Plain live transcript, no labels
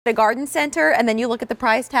a garden center, and then you look at the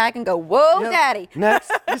price tag and go, whoa, daddy.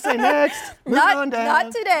 Next. You say next.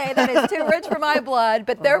 Not today. That is too rich for my blood.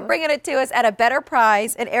 But they're bringing it to us at a better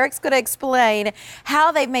price. And Eric's going to explain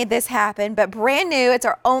how they've made this happen. But brand new, it's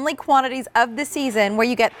our only quantities of the season where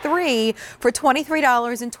you get 3 for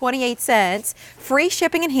 $23.28. Free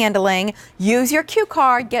shipping and handling. Use your Q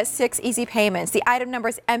card, get 6 easy payments. The item number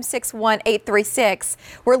is M61836.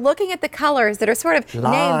 We're looking at the colors that are sort of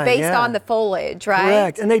named based on the foliage, right?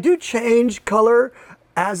 Correct. And they do change color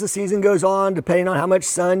as the season goes on, depending on how much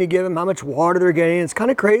sun you give them, how much water they're getting. It's kind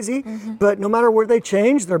of crazy, but no matter where they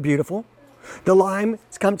change, they're beautiful. The lime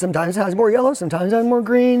sometimes has more yellow, sometimes has more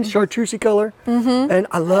green, chartreusey color. And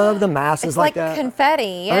I love the masses like that. It's like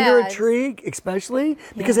confetti, Under a tree, especially,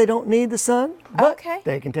 because they don't need the sun, but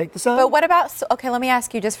they can take the sun. But what about, let me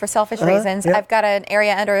ask you just for selfish reasons. I've got an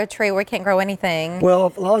area under a tree where we can't grow anything. Well,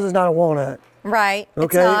 as long as it's not a walnut. Right. Okay.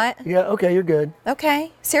 It's not. Yeah, okay, you're good.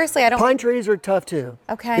 Okay. Seriously, I don't. Pine trees are tough too.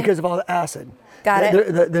 Okay. Because of all the acid. Got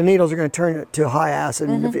it. The needles are going to turn it to high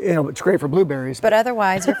acid. And it's great for blueberries. But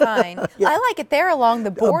otherwise, you're fine. I like it there along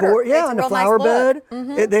the border. On the flower bed.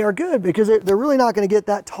 They are good because they're really not going to get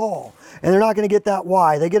that tall. And they're not going to get that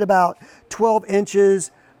wide. They get about 12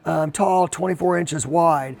 inches tall, 24 inches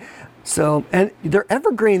wide. So, and they're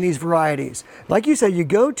evergreen, these varieties. Like you said, you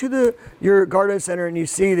go to your garden center and you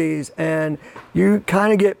see these and you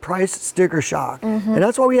kind of get price sticker shock. And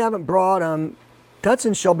that's why we haven't brought them. That's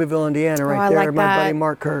in Shelbyville, Indiana, right there. Like my buddy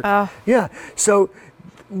Mark Kirk. Yeah. So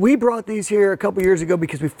we brought these here a couple years ago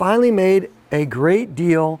because we finally made a great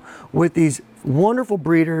deal with these wonderful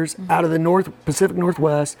breeders out of the Pacific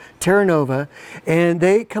Northwest, Terra Nova, and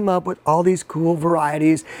they come up with all these cool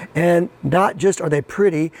varieties. And not just are they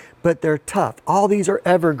pretty, but they're tough. All these are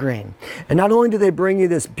evergreen. And not only do they bring you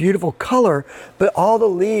this beautiful color, but all the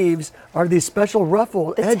leaves are these special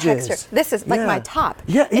ruffled edges. Texture. This is like my top.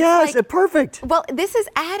 Yeah, yes, perfect. Well, this is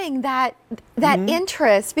adding that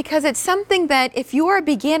interest because it's something that if you are a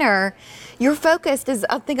beginner, your focus is,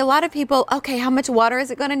 I think a lot of people, okay, how much water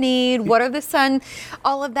is it going to need? What are the sun?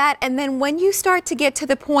 All of that. And then when you start to get to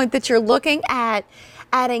the point that you're looking at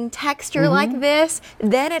adding texture like this,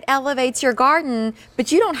 then it elevates your garden,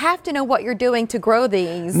 but you don't have to know what you're doing to grow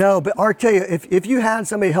these. No, but I'll tell you, if you had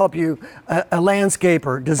somebody help you, a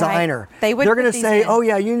landscaper, designer, they're going to say, oh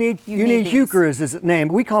yeah, you need heuchera is its name.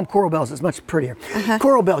 We call them coral bells. It's much prettier.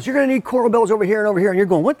 Coral bells. You're going to need coral bells over here and over here. And you're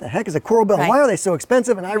going, what the heck is a coral bell? Why are they so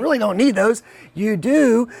expensive? And I really don't need those. You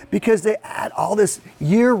do, because they add all this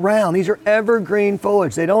year round. These are evergreen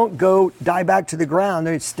foliage. They don't die back to the ground.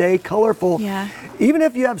 They stay colorful. Yeah. Even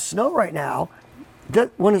if you have snow right now,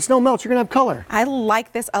 when the snow melts, you're going to have color. I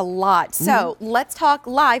like this a lot. So let's talk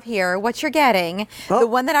live here. What you're getting, the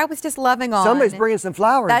one that I was just loving on. Somebody's bringing some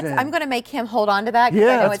flowers in. I'm going to make him hold on to that because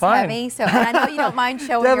I know it's heavy. So, and I know you don't mind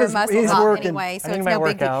showing your muscles off anyway. So it's no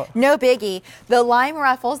biggie. No biggie. The lime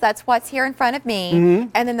ruffles, that's what's here in front of me.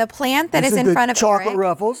 And then the plant that is in front of chocolate Eric.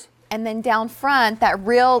 ruffles. And then down front, that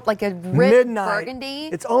real, like a rich burgundy.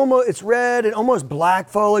 It's red and almost black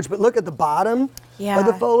foliage, but look at the bottom of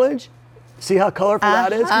the foliage. See how colorful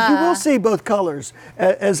that is? Because you will see both colors,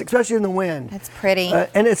 especially in the wind. That's pretty.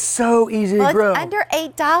 And it's so easy to grow. It's under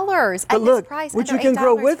 $8 at this price. What you can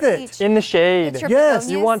grow with it. In the shade. Yes.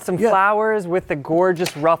 You want some flowers with the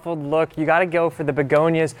gorgeous ruffled look. You got to go for the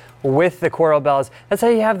begonias with the coral bells. That's how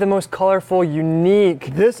you have the most colorful,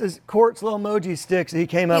 unique. This is Court's little emoji sticks that he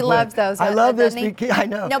came up with. He loves those. I love this. I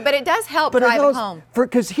know. No, but it does help private home.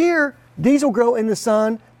 Because here, these will grow in the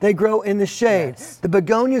sun. They grow in the shade. Yes. The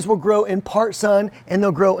begonias will grow in part sun and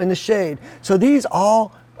they'll grow in the shade. So these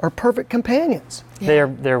all are perfect companions. Yeah.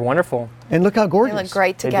 They're wonderful. And look how gorgeous. They look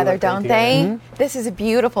great together, don't they? This is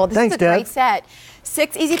beautiful. This is a great set.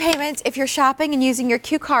 6 easy payments if you're shopping and using your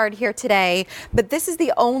Q card here today, but this is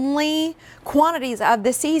the only quantities of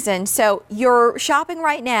the season. So you're shopping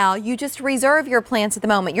right now, you just reserve your plants at the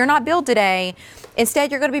moment. You're not billed today.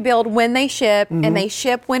 Instead, you're going to be billed when they ship, and they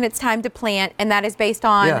ship when it's time to plant, and that is based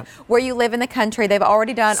on where you live in the country. They've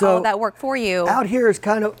already done all of that work for you. Out here is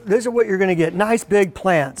these are what you're going to get. Nice big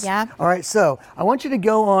plants. Yeah. All right, so I want you to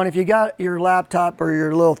go on, if you got your laptop or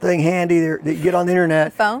your little thing handy that you get on the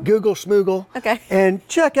internet, phone? Google Schmoogle, and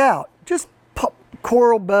check out just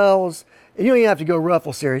coral bells. You don't even have to go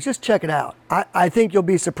Ruffle series. Just check it out. I think you'll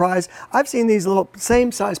be surprised. I've seen these little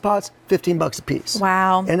same size pots, $15 a piece.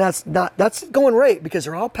 Wow. And that's going rate because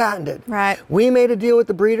they're all patented. Right. We made a deal with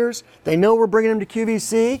the breeders. They know we're bringing them to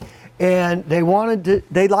QVC. and they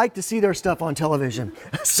like to see their stuff on television.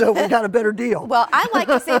 So we got a better deal. Well, I like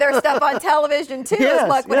to see their stuff on television too, Yes, as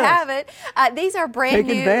luck would yes. have it. These are brand Take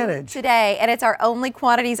new advantage. today, and it's our only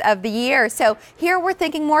quantities of the year. So here we're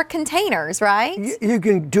thinking more containers, right? You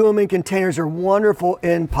can do them in containers. They're wonderful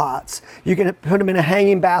in pots. You can put them in a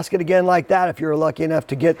hanging basket again like that if you're lucky enough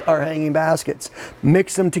to get our hanging baskets.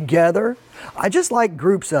 Mix them together. I just like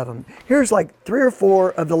groups of them. Here's like 3 or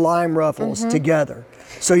 4 of the lime ruffles together.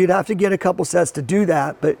 So you'd have to get a couple sets to do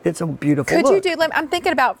that, but it's a beautiful Could look. you do, I'm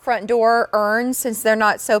thinking about front door urns, since they're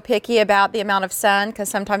not so picky about the amount of sun, because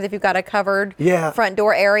sometimes if you've got a covered front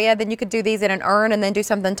door area, then you could do these in an urn and then do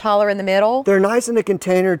something taller in the middle. They're nice in a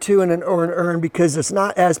container too, or an urn, because it's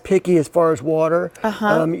not as picky as far as water.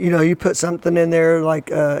 You know, you put something in there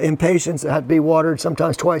like impatiens that have to be watered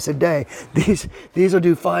sometimes twice a day. These will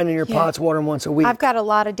do fine in your pots. Water them once a week. I've got a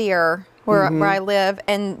lot of deer where I live,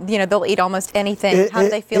 and you know they'll eat almost anything. How do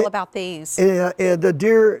they feel about these? The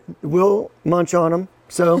deer will munch on them.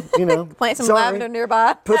 So, you know, plant some lavender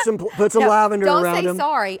nearby. Put some lavender around them. Don't say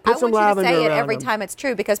sorry. Put I some want you to say it lavender every around time it's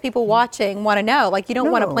true, because people watching want to know. Like, you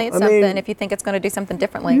don't want to plant something if you think it's going to do something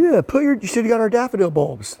differently. Yeah, you should have got our daffodil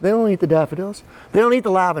bulbs. They don't eat the daffodils. They don't eat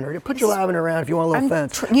the lavender. Put your lavender around if you want a little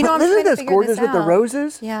fence. You know, isn't this gorgeous with the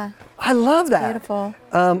roses? Yeah. I love that. Beautiful.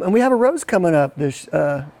 And we have a rose coming up this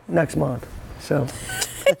next month. So.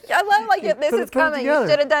 I love this is coming. You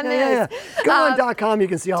should have done this. Yeah. Go on .com. You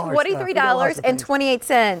can see all our stuff.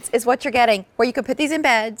 $23.28 is what you're getting, where you can put these in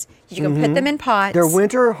beds. You can put them in pots. They're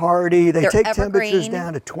winter hardy. They're take evergreen. temperatures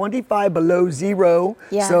down to 25 below zero.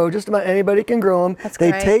 Yeah. So just about anybody can grow them.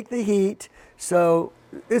 They great. take the heat. So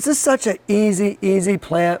this is such an easy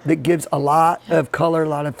plant that gives a lot of color, a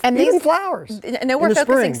lot of even flowers. I know we're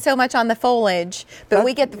focusing so much on the foliage, but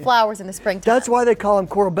we get the flowers in the springtime. That's why they call them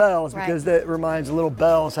coral bells, because that reminds of little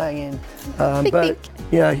bells hanging. But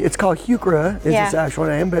yeah, it's called heuchera is its actual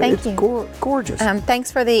name, but it's gorgeous.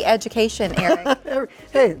 Thanks for the education, Eric.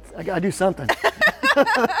 Hey, I gotta do something.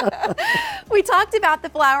 We talked about the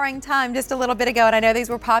flowering time just a little bit ago, and I know these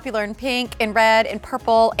were popular in pink, in red, in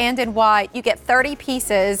purple, and in white. You get 30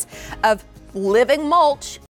 pieces of living mulch